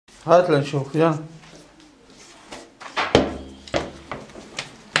هات لنشوف يلا.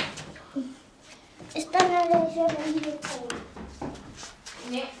 استنى نشوف.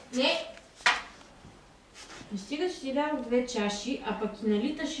 Не. Стигаш ти дам 2 чаши, а пък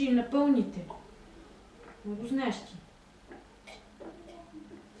налиташ и напълните. Не го знаеш ти.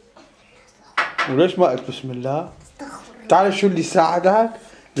 وليش ما قلت بسم الله؟ تعرف شو اللي ساعدك؟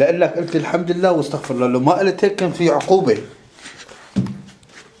 لأنك قلت الحمد لله واستغفر الله، لو ما قلت هيك كان في عقوبة.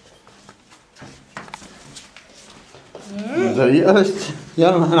 زي قلت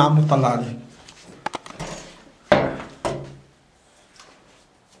يلا نحن عم نطلع عليك.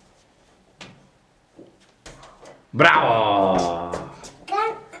 برافو.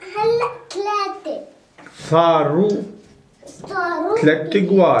 كان هلا 3 صاروا 3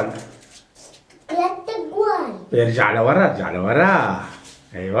 جوال. 3 جوال. ارجع لورا ارجع لورا.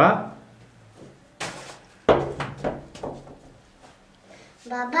 ايوه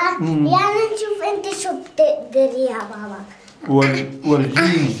بابا يلا نشوف انت شو بتقدر يا بابا.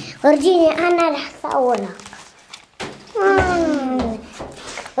 ورجيني. ورجيني انا رح صورك.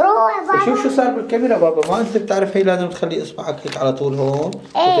 روح بابا. شوف شو صار بالكاميرا بابا، ما انت بتعرف هي لازم تخلي اصبعك هيك على طول هون.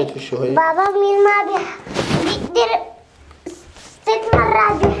 ايه شو هيك بابا مين ما بيقدر 6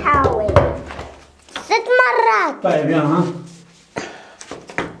 مرات بيحاول 6 مرات. طيب يلا ها.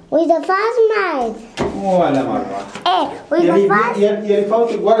 واذا فاز معي ولا مرة. ايه واذا فاز يلي يفوت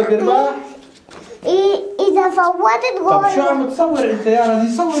الجوال بيربح. اذا فوتت جول. طب شو عم تصور انت يا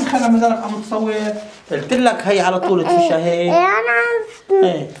رادي؟ صور خلى مزالك عم تصور. قلت لك هي على طول تفشها هيك. ايه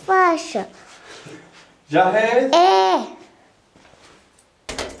انا فاشة. جاهز؟ ايه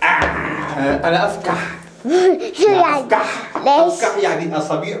انا افكح. شو يعني؟ افكح. ليش؟ افكح يعني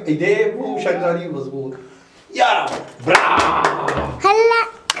اصابع ايديه مو شغالين مضبوط. يا رب برافو. هلا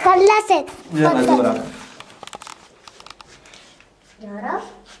خلصت. يلا دورك. يا رب.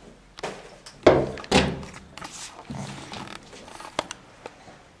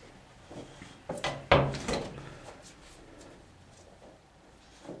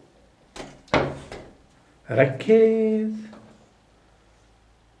 ركز.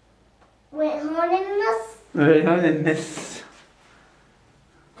 وين هون النص؟ ايه هون النص.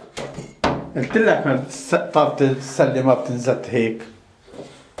 قلت لك طابة السلة ما بتنزت هيك.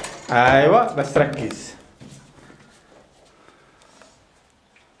 ايوه بس ركز.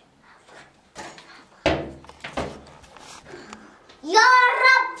 يا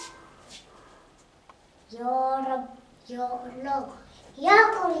رب يا رب يا الله يا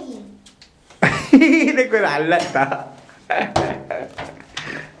كريم. لك وين علقتها.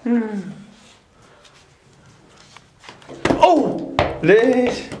 اوه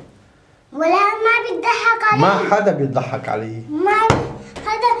ليش؟ ولا ما بيضحك علي. ما حدا بيضحك علي. ما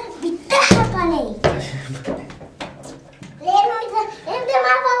حدا بيضحك علي. لانه اذا انت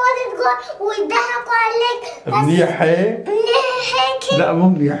ما فوتت جول ويضحكوا عليك. منيح هيك؟ منيح هيك؟ لا مو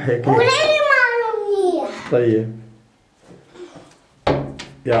منيح هيك. وليه ما منيح؟ طيب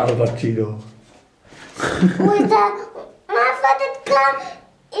يا 4 كيلو. واذا ما فاتت كان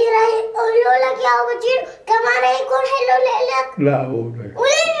اذا يقولوا لك يا وجير كمان هيكون حلو لك. لا هو هيك.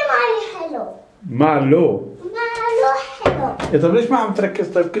 وليه ما لي حلو؟ ما له. ما له حلو. يا طيب ليش ما عم تركز؟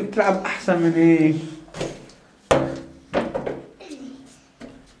 طيب كنت تلعب احسن من هيك.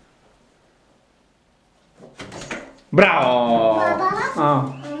 برافو. بابا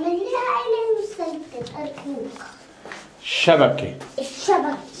اعمل لي هاي المسدس ارجوك. شبكة.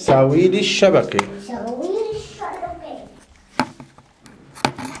 الشبكة. ساوي لي الشبكة. سوي لي الشبكة.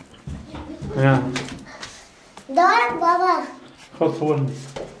 يا دورك بابا. خذ صورني.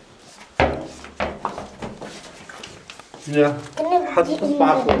 يا حط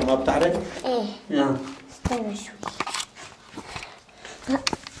اصبعك فوق ما بتعرف؟ ايه يا استنى شوي.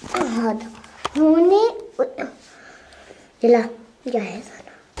 هذا هوني يلا جاهز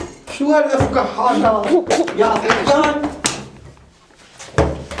انا. شو هالافكح هذا؟ يا عطيان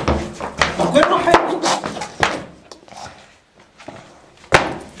وين رحت؟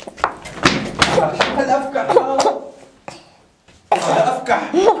 شو هالافكح هذا؟ هذا افكح.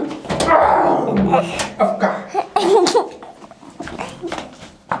 افكح.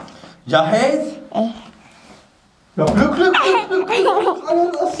 جاهز؟ ايه لك لك لك لك لك على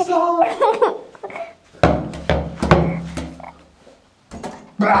القصة.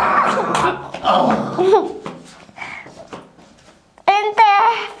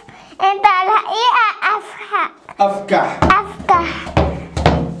 انت الحقيقة افكح. افتح.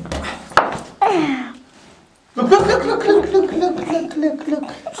 لك لك لك لك لك لك لك لك لك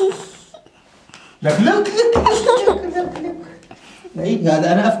لك لك لك لك لك. عيد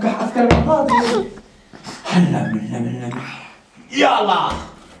هذا انا افكح اكثر من هذا. هلا من يلا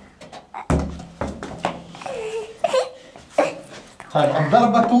طيب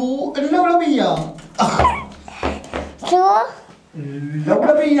الضربة اللولبية. شو؟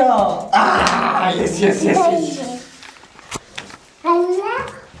 اللولبية. يس يس يس يس. هلا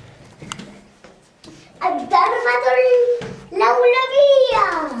الضربة اللولبية.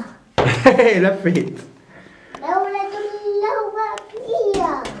 لفيت. دولة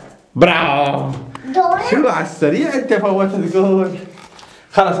اللولبية. برافو. شو على السريع انت فوتت الجول.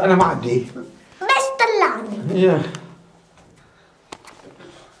 خلص انا ما عندي. بس طلعني.